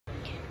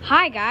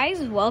Hi guys,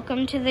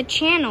 welcome to the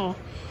channel.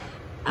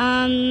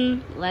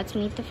 Let's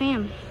meet the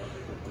fam.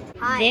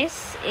 Hi.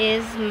 This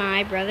is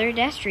my brother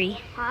Destry.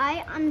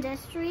 Hi, I'm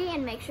Destry,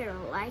 and make sure to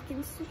like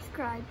and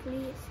subscribe,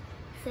 please.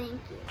 Thank you.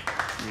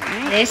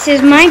 Alright. This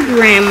is my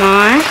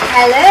grandma.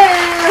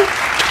 Hello.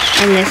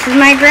 And this is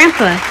my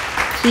grandpa.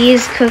 He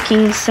is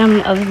cooking some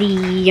of the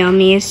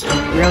yummiest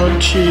grilled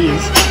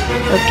cheese.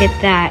 Look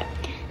at that.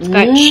 It's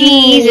got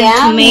cheese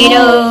and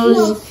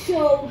tomatoes.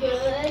 So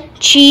good.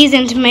 Cheese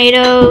and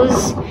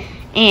tomatoes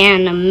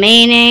and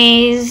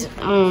mayonnaise.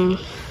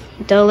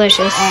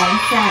 Delicious.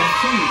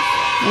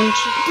 And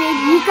Dude,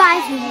 you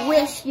guys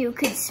wish you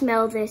could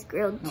smell this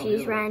grilled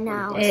cheese right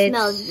now. It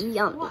smells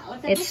yummy.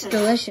 It's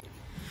delicious.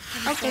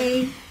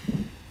 Okay.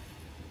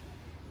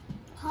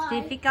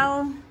 Hi.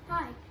 Typical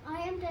Hi,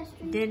 I am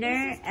Destry.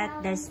 dinner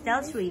at the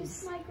Stel This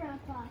Sweets. is my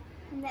grandpa.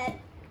 And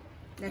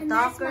The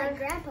that's my talker.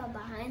 grandpa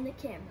behind the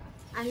camera.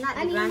 I'm not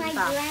I the mean, my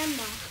grandpa.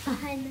 grandma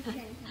behind the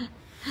camera.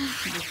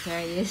 I'm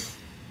curious.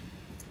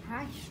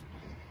 Hi.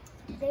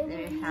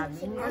 They're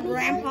having Our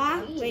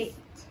grandpa, wait,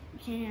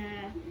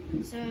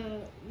 so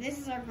this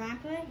is our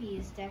grandpa. He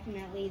is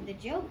definitely the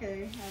joker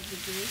of the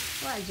group.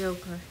 What a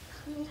joker.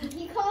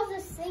 He calls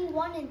us thing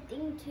 1 and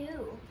thing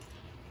 2.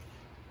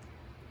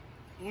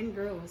 And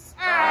girls.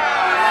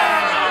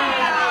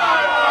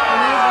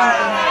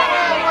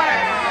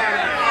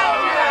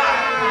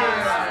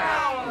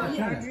 What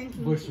kind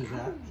of bush is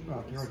that?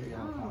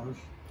 Flowers.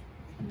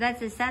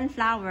 That's a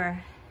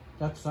sunflower.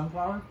 That's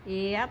sunflower?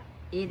 Yep.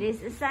 It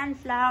is a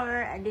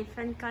sunflower, a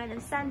different kind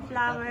of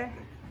sunflower.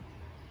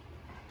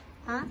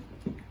 Huh?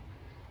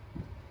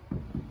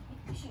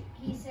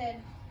 He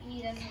said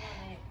he doesn't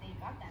know they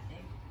got that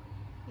big.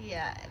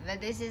 Yeah,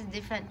 but this is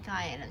different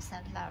kind of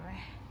sunflower.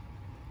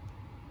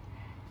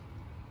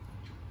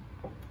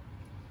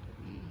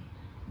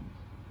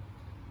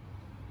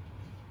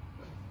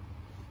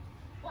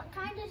 What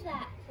kind is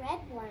that red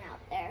one out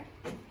there?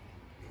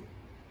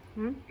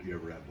 Hmm? Have you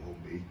ever had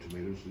homemade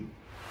tomato soup?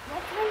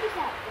 What kind is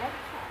that red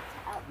pot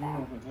out I don't there?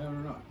 know if I have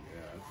or not.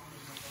 Yeah.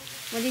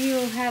 What do you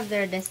have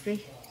there, Destry?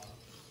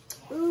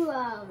 Ooh,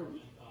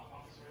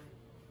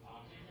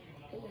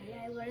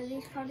 what are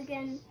these called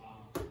again?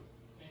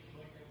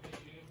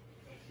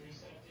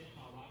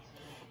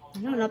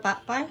 No, no,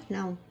 Papa.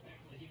 No.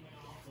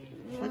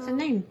 What's the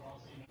name?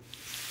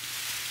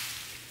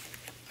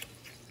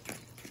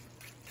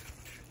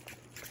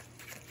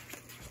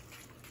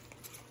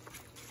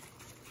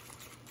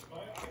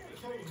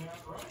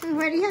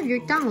 Why do you have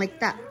your tongue like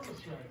that?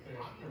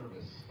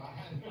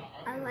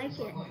 I like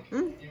it.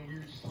 Hmm?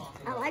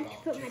 I like to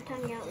put my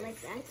tongue out like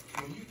that.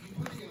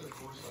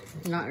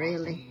 Not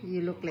really.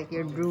 You look like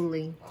you're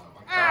drooling.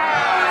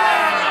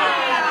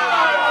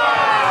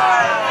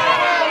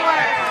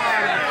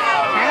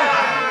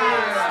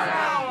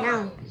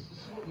 Now.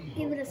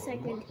 Give it a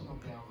second.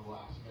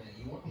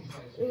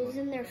 It was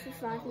in there for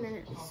 5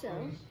 minutes, so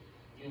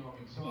it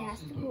has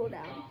to cool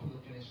down.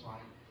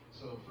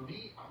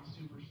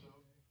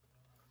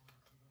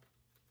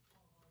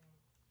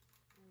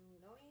 I'm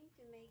going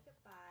to make a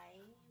pie,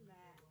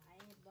 but I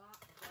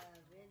bought the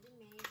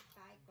ready-made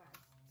pie crust.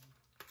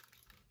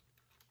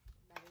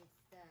 But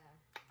it's the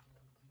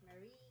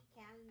Marie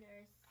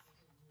Callender's.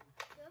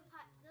 Those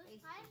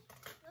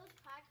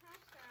pie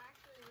crusts are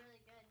actually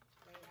really good.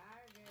 They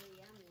are very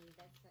yummy.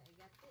 That's why I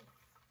got this.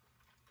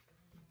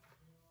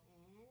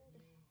 And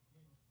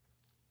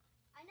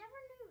I never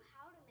knew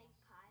how to make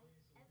pie,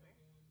 ever.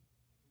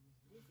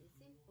 this is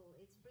simple.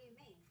 It's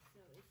pre-made, so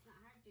it's not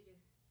hard to do. The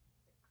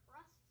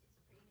crust is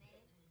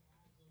pre-made.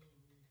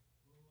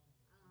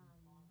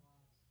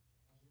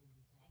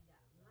 I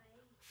got my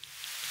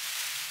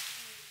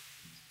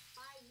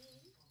pie.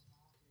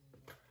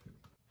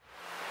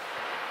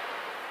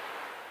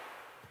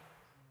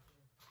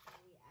 The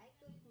way I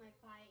cook my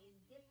pie is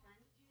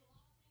different.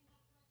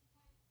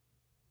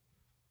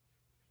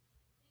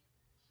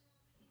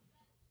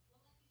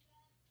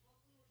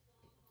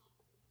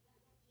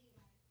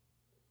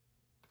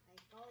 I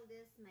call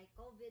this my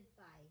COVID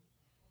pie.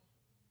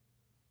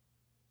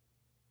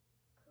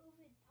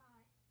 COVID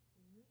pie.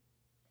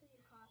 Because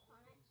you cough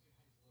on it.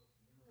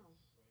 No,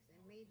 'cause I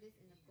made this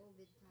in a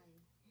COVID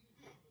time.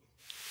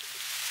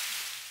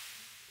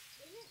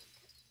 Isn't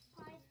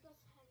pie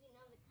supposed to have, the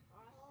crust?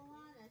 Hold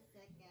on a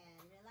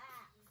second,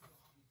 relax.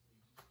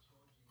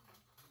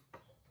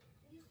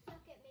 You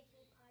suck at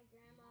making pie,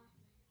 Grandma. Why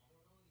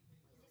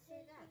did you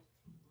say that?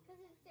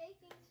 Because it's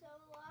taking so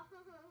long.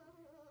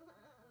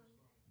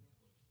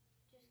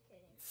 Just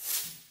kidding.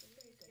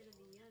 It's gonna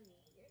be yummy.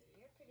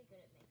 You're pretty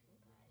good at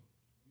making pie.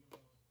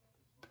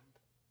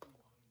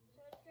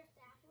 So it's just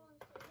apple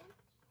and cinnamon?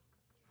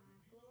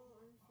 Apple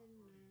and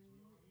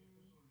cinnamon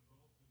and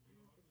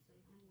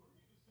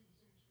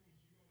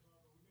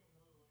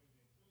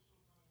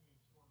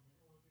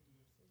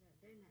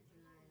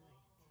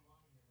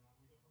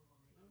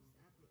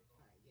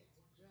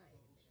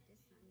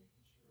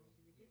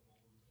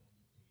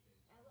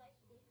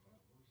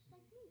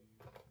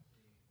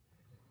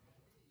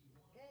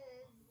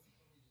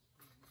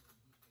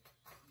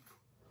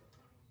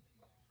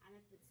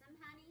some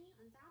honey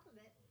on top of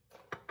it.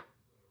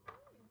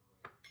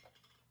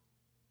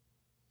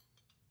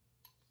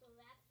 So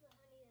that's the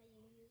honey that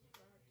you use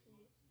for our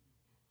tea.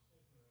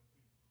 That's a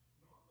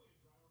lot of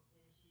honey.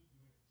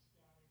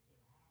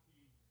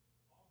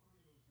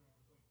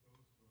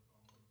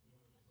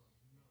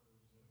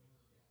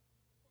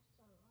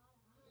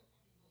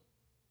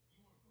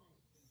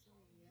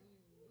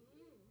 So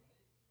yummy.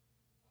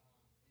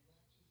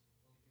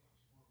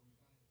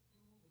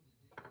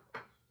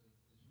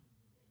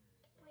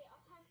 Wait,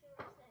 I'll have the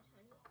rest of that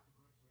honey.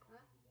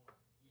 Huh?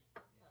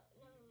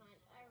 Never mind.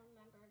 I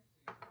remembered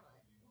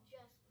what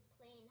just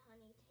plain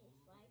honey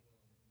tastes like.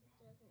 It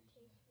doesn't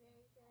taste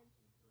very good.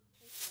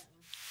 Taste that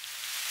one.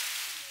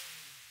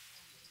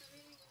 It's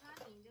really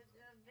honey. That's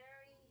a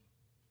very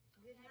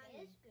good That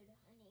honey. is good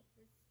honey.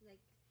 It's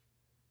like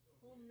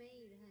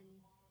homemade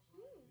honey.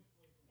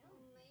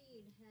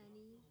 Homemade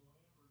honey.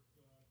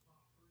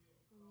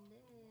 And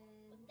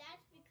then But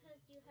that's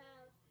because you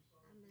have.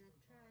 I'm gonna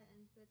try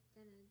and put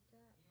that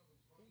on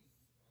top.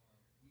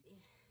 This.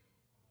 Yeah.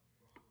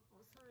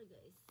 Oh, sorry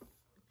guys.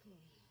 Okay,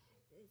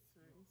 this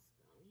one's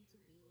going to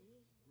be.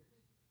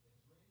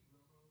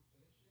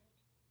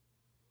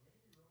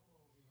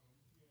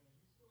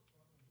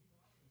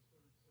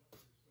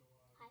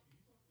 Hi.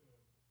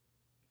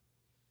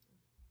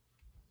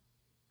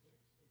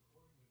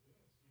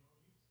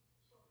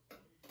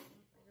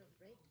 I don't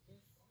break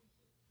this.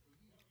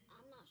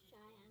 I'm not shy.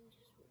 I'm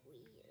just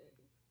weird.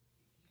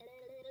 I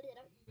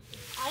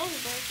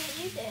didn't break it.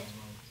 You did.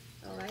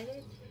 Oh, I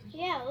did?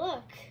 Yeah.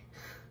 Look.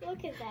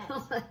 Look at that.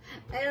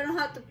 I don't know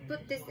how to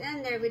put this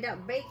in there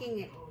without breaking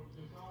it.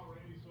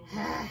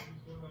 Let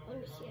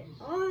me see it.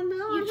 Oh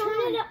no! You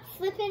turn it up,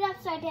 flip it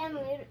upside down,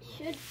 and it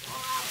should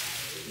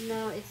fall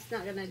No, it's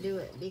not gonna do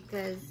it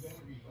because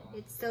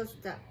it's still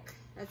stuck.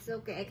 That's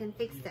okay. I can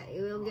fix that.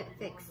 It will get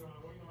fixed.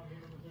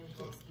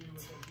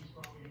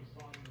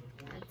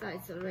 I thought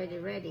it's already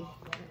ready.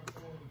 out.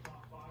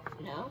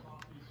 No.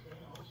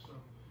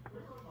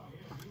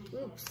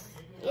 Oops.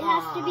 It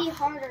has to be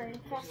harder and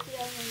press the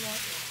oven more.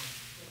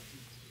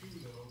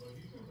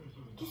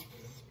 Just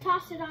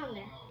toss it on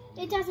there.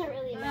 It doesn't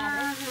really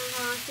matter.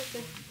 I'll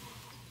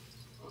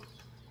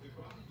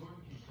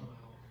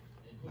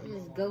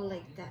just go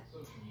like that.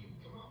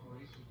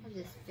 I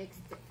just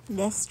fixed it.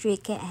 This tree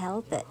can't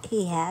help it.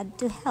 He had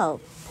to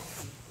help.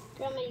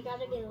 Grandma, you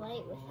gotta be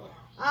light with it.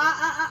 You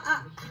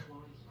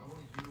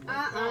gotta I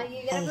put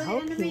it in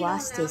hope the he middle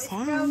washed now. his It's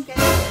hand.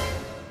 broken.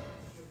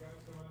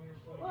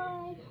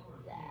 Like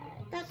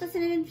that. That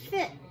doesn't even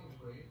fit.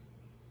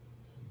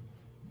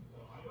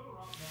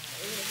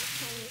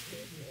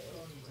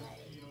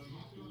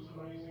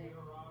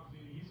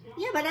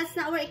 Yeah, but that's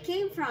not where it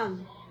came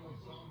from.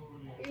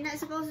 You're not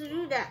supposed to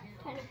do that.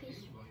 Kind of piece.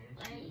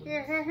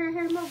 Here,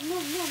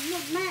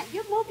 move, Matt.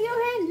 You move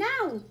your hand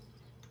now.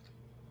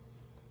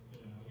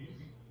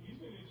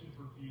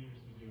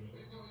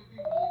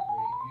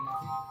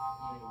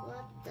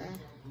 What the?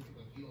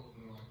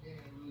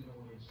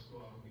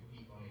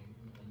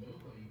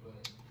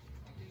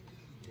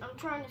 I'm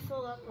trying to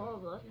fill up all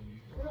the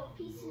little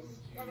pieces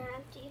that are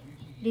empty.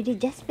 Did you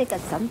just pick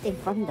up something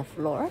from the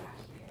floor?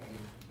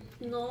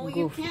 No,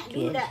 you Goofy can't do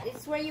kid. that.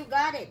 It's where you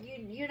got it. You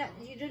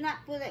do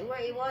not put it where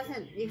it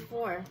wasn't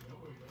before.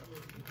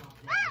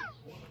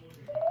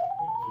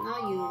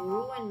 Now you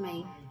ruined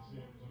my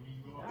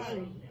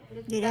thing.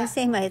 Look Did at I that.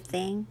 say my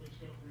thing?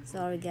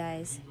 Sorry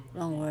guys,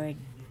 wrong word.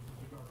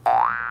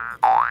 Either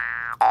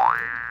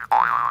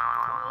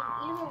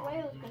way,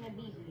 it was gonna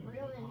be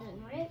ruined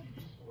and ripped.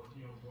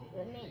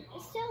 I mean,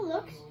 it still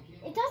looks.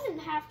 It doesn't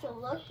have to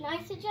look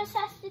nice. It just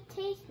has to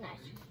taste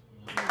nice.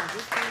 Yeah,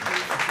 this one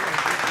tastes good.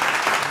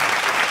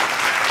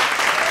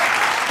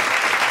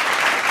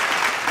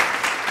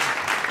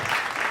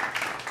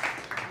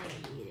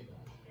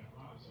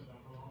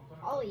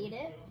 I'll eat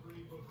it.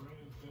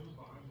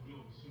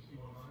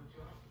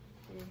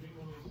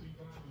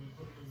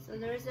 So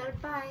there's our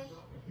pie.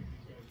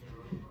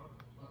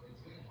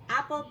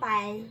 Apple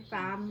pie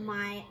from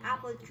my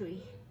apple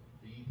tree.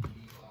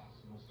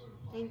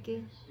 Thank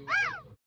you.